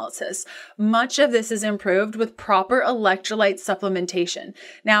mineral analysis. Much of this is improved with proper electrolyte supplementation.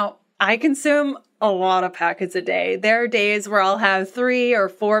 Now, I consume a lot of packets a day. There are days where I'll have 3 or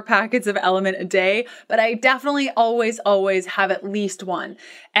 4 packets of Element a day, but I definitely always have at least one.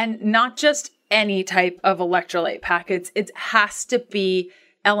 And not just any type of electrolyte packets. It has to be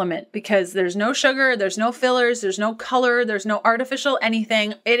Element, because there's no sugar, there's no fillers, there's no color, there's no artificial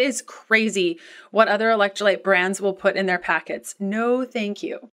anything. It is crazy what other electrolyte brands will put in their packets. No, thank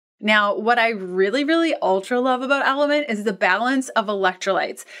you. Now, what I really ultra love about Element is the balance of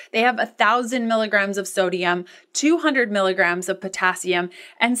electrolytes. They have 1,000 milligrams of sodium, 200 milligrams of potassium,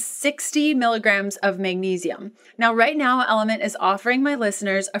 and 60 milligrams of magnesium. Now, right now, Element is offering my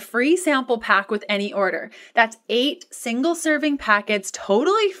listeners a free sample pack with any order. That's 8 single serving packets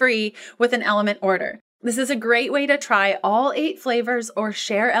totally free with an Element order. This is a great way to try all 8 flavors or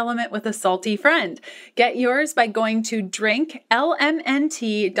share Element with a salty friend. Get yours by going to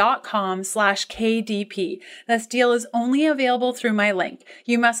drinklmnt.com/KDP. This deal is only available through my link.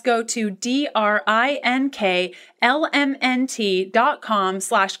 You must go to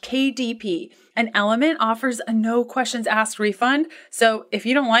drinklmnt.com/KDP. And Element offers a no questions asked refund. So if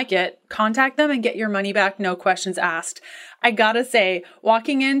you don't like it, contact them and get your money back, no questions asked. I gotta say,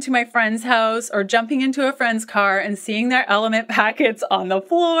 walking into my friend's house or jumping into a friend's car and seeing their Element packets on the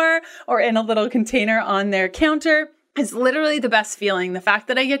floor or in a little container on their counter is literally the best feeling. The fact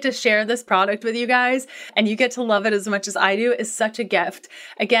that I get to share this product with you guys and you get to love it as much as I do is such a gift.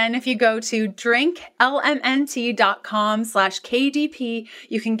 Again, if you go to drinklmnt.com/KDP,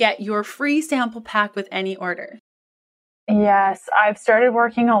 you can get your free sample pack with any order. Yes, I've started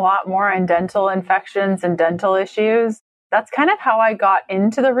working a lot more on dental infections and dental issues. That's kind of how I got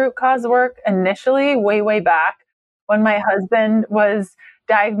into the root cause work initially, way back when my husband was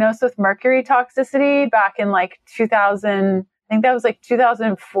diagnosed with mercury toxicity back in like 2000, I think that was like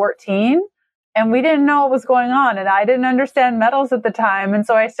 2014. And we didn't know what was going on. And I didn't understand metals at the time. And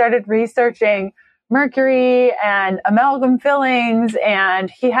so I started researching mercury and amalgam fillings. And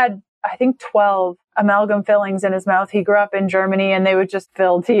he had, I think, 12 amalgam fillings in his mouth. He grew up in Germany and they would just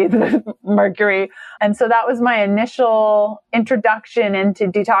fill teeth with mercury. And so that was my initial introduction into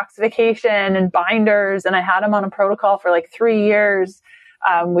detoxification and binders. And I had him on a protocol for like 3 years.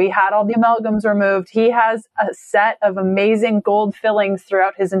 We had all the amalgams removed. He has a set of amazing gold fillings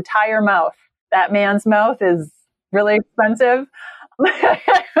throughout his entire mouth. that man's mouth is really expensive. Love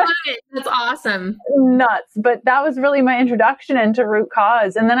it. That's awesome. Nuts. But that was really my introduction into root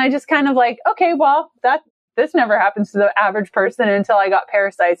cause. And then I just kind of like, okay, well, this never happens to the average person until I got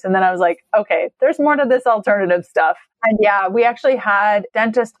parasites. And then I was like, okay, there's more to this alternative stuff. And yeah, we actually had a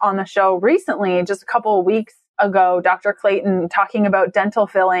dentist on the show recently, just a couple of weeks ago, Dr. Clayton, talking about dental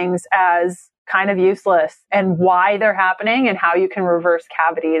fillings as kind of useless and why they're happening and how you can reverse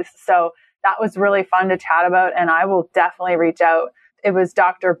cavities. So that was really fun to chat about. And I will definitely reach out. It was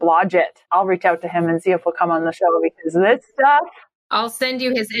Dr. Blodgett. I'll reach out to him and see if he'll come on the show, because this stuff. I'll send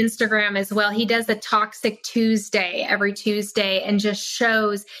you his Instagram as well. He does a Toxic Tuesday every Tuesday and just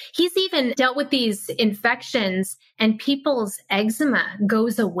shows he's even dealt with these infections and people's eczema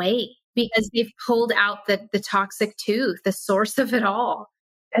goes away because they've pulled out the toxic tooth, the source of it all.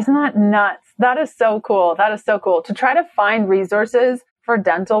 Isn't that nuts? That is so cool. That is so cool. To try to find resources for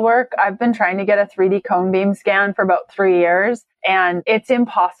dental work, I've been trying to get a 3D cone beam scan for about 3 years, and it's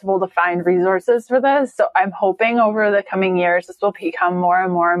impossible to find resources for this. So I'm hoping over the coming years, this will become more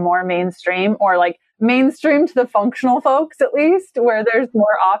and more and more mainstream, or like mainstream to the functional folks, at least, where there's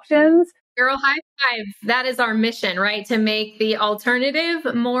more options. Girl, high five. That is our mission, right? To make the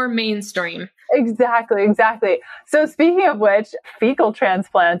alternative more mainstream. Exactly. So speaking of which, fecal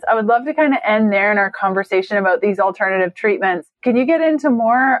transplants, I would love to kind of end there in our conversation about these alternative treatments. Can you get into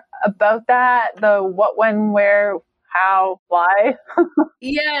more about that? The what, when, where, how, why?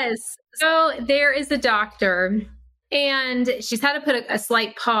 Yes. So there is a doctor, and she's had to put a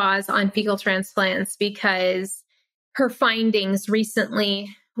slight pause on fecal transplants because her findings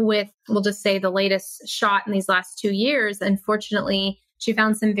recently with, we'll just say, the latest shot in these last 2 years, unfortunately, she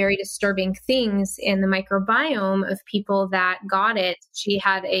found some very disturbing things in the microbiome of people that got it. She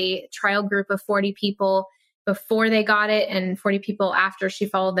had a trial group of 40 people before they got it and 40 people after. She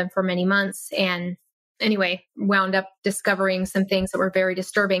followed them for many months. And anyway, wound up discovering some things that were very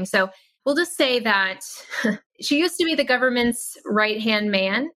disturbing. So we'll just say that she used to be the government's right-hand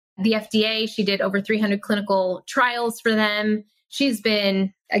man. The FDA, she did over 300 clinical trials for them. She's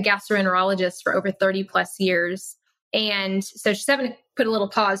been a gastroenterologist for over 30 plus years. And so she's having to put a little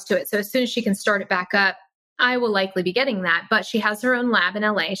pause to it. So as soon as she can start it back up, I will likely be getting that. But she has her own lab in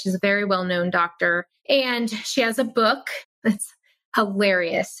LA. She's a very well-known doctor. And she has a book that's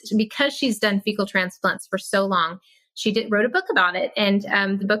hilarious because she's done fecal transplants for so long. She wrote a book about it. And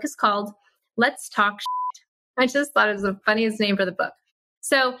the book is called Let's Talk Shit. I just thought it was the funniest name for the book.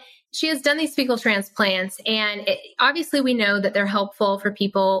 So she has done these fecal transplants, and obviously we know that they're helpful for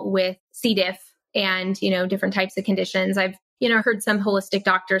people with C. diff and, different types of conditions. I've, heard some holistic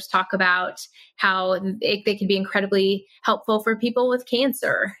doctors talk about how they could be incredibly helpful for people with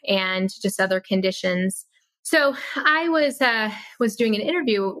cancer and just other conditions. So I was doing an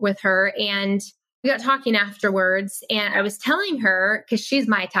interview with her, and we got talking afterwards, and I was telling her, because she's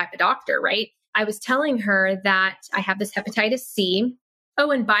my type of doctor, right? I was telling her that I have this hepatitis C.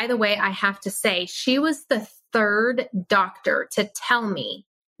 Oh, and by the way, I have to say, she was the third doctor to tell me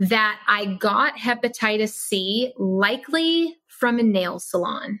that I got hepatitis C likely from a nail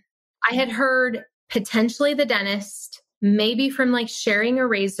salon. I had heard potentially the dentist, maybe from like sharing a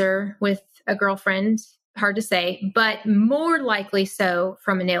razor with a girlfriend, hard to say, but more likely so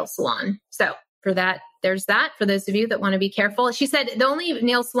from a nail salon. So for that, there's that. For those of you that want to be careful. She said the only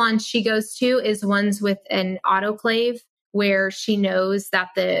nail salon she goes to is ones with an autoclave, where she knows that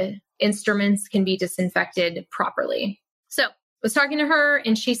the instruments can be disinfected properly. So I was talking to her,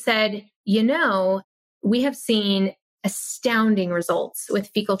 and she said, we have seen astounding results with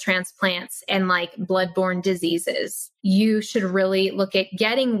fecal transplants and like bloodborne diseases. You should really look at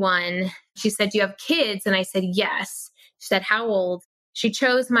getting one. She said, do you have kids? And I said, yes. She said, how old? She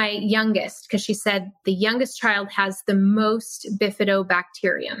chose my youngest because she said the youngest child has the most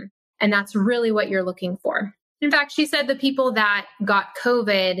bifidobacterium. And that's really what you're looking for. In fact, she said the people that got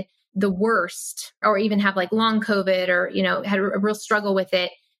COVID the worst, or even have like long COVID or, had a real struggle with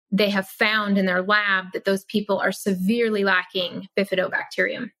it, they have found in their lab that those people are severely lacking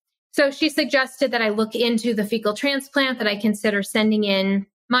bifidobacterium. So she suggested that I look into the fecal transplant, that I consider sending in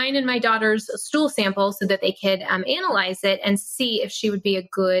mine and my daughter's stool sample so that they could analyze it and see if she would be a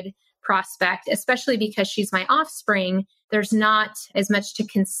good prospect, especially because she's my offspring. There's not as much to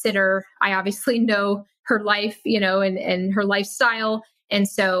consider. I obviously know her life, and her lifestyle. And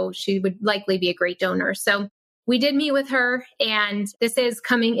so she would likely be a great donor. So we did meet with her, and this is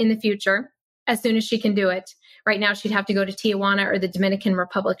coming in the future as soon as she can do it. Right now, she'd have to go to Tijuana or the Dominican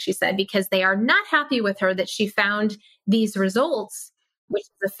Republic, she said, because they are not happy with her that she found these results, which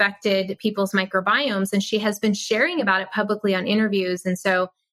has affected people's microbiomes. And she has been sharing about it publicly on interviews. And so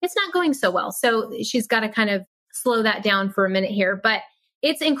it's not going so well. So she's got to kind of slow that down for a minute here. But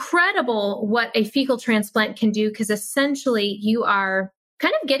it's incredible what a fecal transplant can do, because essentially you are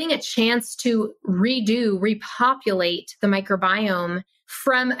kind of getting a chance to repopulate the microbiome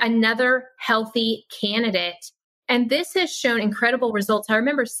from another healthy candidate. And this has shown incredible results. I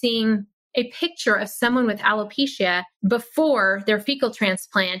remember seeing a picture of someone with alopecia before their fecal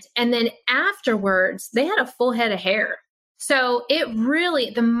transplant, and then afterwards, they had a full head of hair. So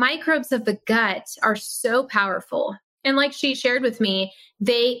the microbes of the gut are so powerful. And like she shared with me,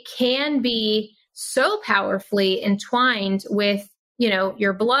 they can be so powerfully entwined with,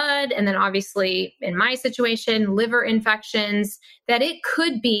 your blood. And then obviously in my situation, liver infections, that it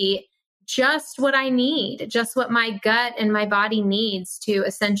could be just what I need, just what my gut and my body needs to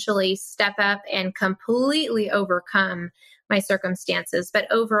essentially step up and completely overcome my circumstances. But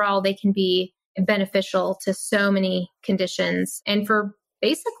overall, they can be beneficial to so many conditions and for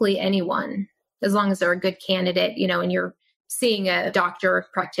basically anyone, as long as they're a good candidate, and you're seeing a doctor or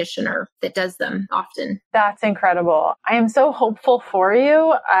practitioner that does them often. That's incredible. I am so hopeful for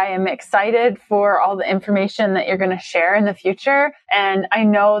you. I am excited for all the information that you're going to share in the future. And I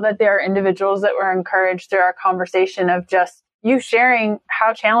know that there are individuals that were encouraged through our conversation of just you sharing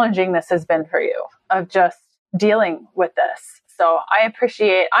how challenging this has been for you, of just dealing with this. So I'm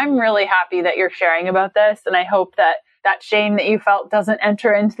really happy that you're sharing about this. And I hope that shame that you felt doesn't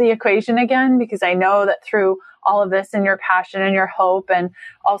enter into the equation again, because I know that through all of this and your passion and your hope, and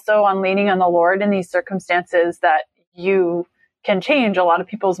also on leaning on the Lord in these circumstances, that you can change a lot of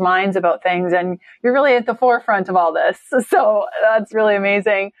people's minds about things. And you're really at the forefront of all this. So that's really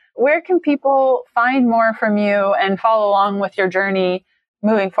amazing. Where can people find more from you and follow along with your journey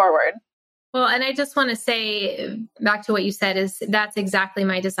moving forward? Well, and I just want to say back to what you said, is that's exactly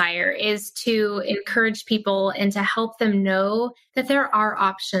my desire, is to encourage people and to help them know that there are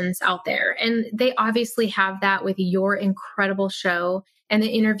options out there. And they obviously have that with your incredible show and the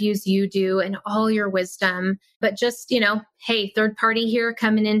interviews you do and all your wisdom. But just, hey, third party here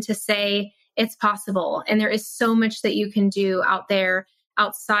coming in to say it's possible. And there is so much that you can do out there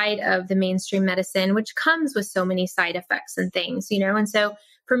outside of the mainstream medicine, which comes with so many side effects and things, and so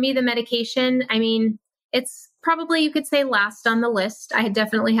for me, the medication, it's probably, you could say, last on the list. I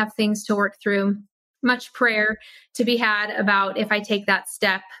definitely have things to work through, much prayer to be had about if I take that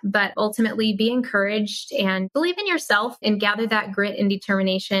step, but ultimately be encouraged and believe in yourself and gather that grit and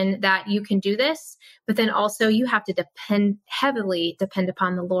determination that you can do this. But then also you have to heavily depend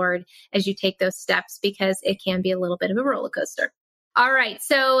upon the Lord as you take those steps, because it can be a little bit of a roller coaster. All right.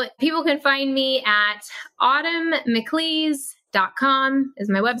 So people can find me at autumnmclees.com is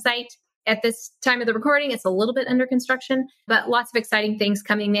my website. At this time of the recording, it's a little bit under construction, but lots of exciting things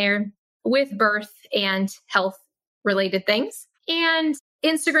coming there with birth and health related things. And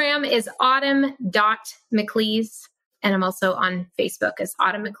Instagram is autumn.mclees. And I'm also on Facebook as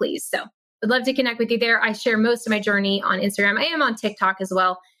Autumn McLees. So I'd love to connect with you there. I share most of my journey on Instagram. I am on TikTok as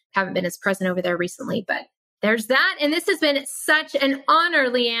well. Haven't been as present over there recently, but there's that. And this has been such an honor,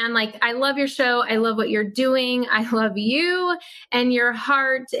 Leanne. I love your show. I love what you're doing. I love you and your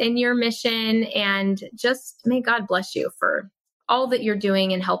heart and your mission. And just may God bless you for all that you're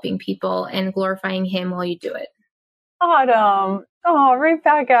doing and helping people and glorifying Him while you do it. Autumn. Oh, right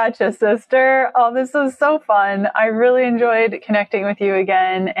back at you, sister. Oh, this was so fun. I really enjoyed connecting with you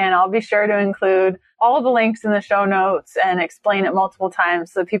again. And I'll be sure to include all the links in the show notes and explain it multiple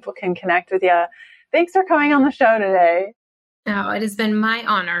times so people can connect with you. Thanks for coming on the show today. Oh, it has been my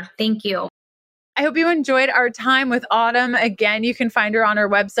honor. Thank you. I hope you enjoyed our time with Autumn. Again, you can find her on her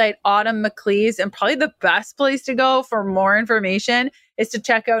website, Autumn McLees, and probably the best place to go for more information is to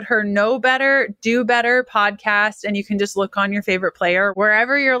check out her Know Better, Do Better podcast. And you can just look on your favorite player,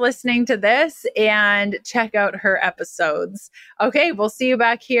 wherever you're listening to this, and check out her episodes. Okay, we'll see you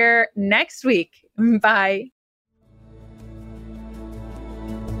back here next week. Bye.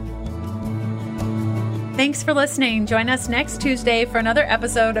 Thanks for listening. Join us next Tuesday for another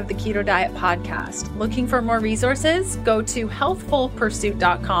episode of the Keto Diet Podcast. Looking for more resources? Go to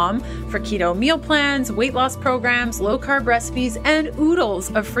healthfulpursuit.com for keto meal plans, weight loss programs, low-carb recipes, and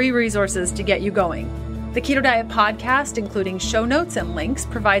oodles of free resources to get you going. The Keto Diet Podcast, including show notes and links,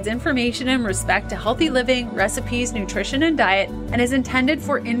 provides information in respect to healthy living, recipes, nutrition, and diet, and is intended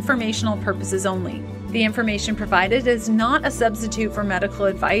for informational purposes only. The information provided is not a substitute for medical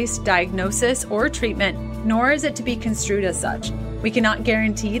advice, diagnosis, or treatment, nor is it to be construed as such. We cannot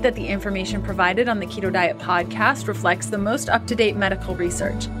guarantee that the information provided on the Keto Diet Podcast reflects the most up-to-date medical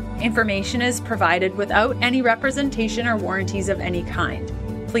research. Information is provided without any representation or warranties of any kind.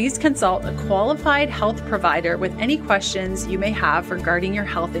 please consult a qualified health provider with any questions you may have regarding your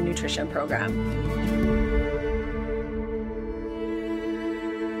health and nutrition program.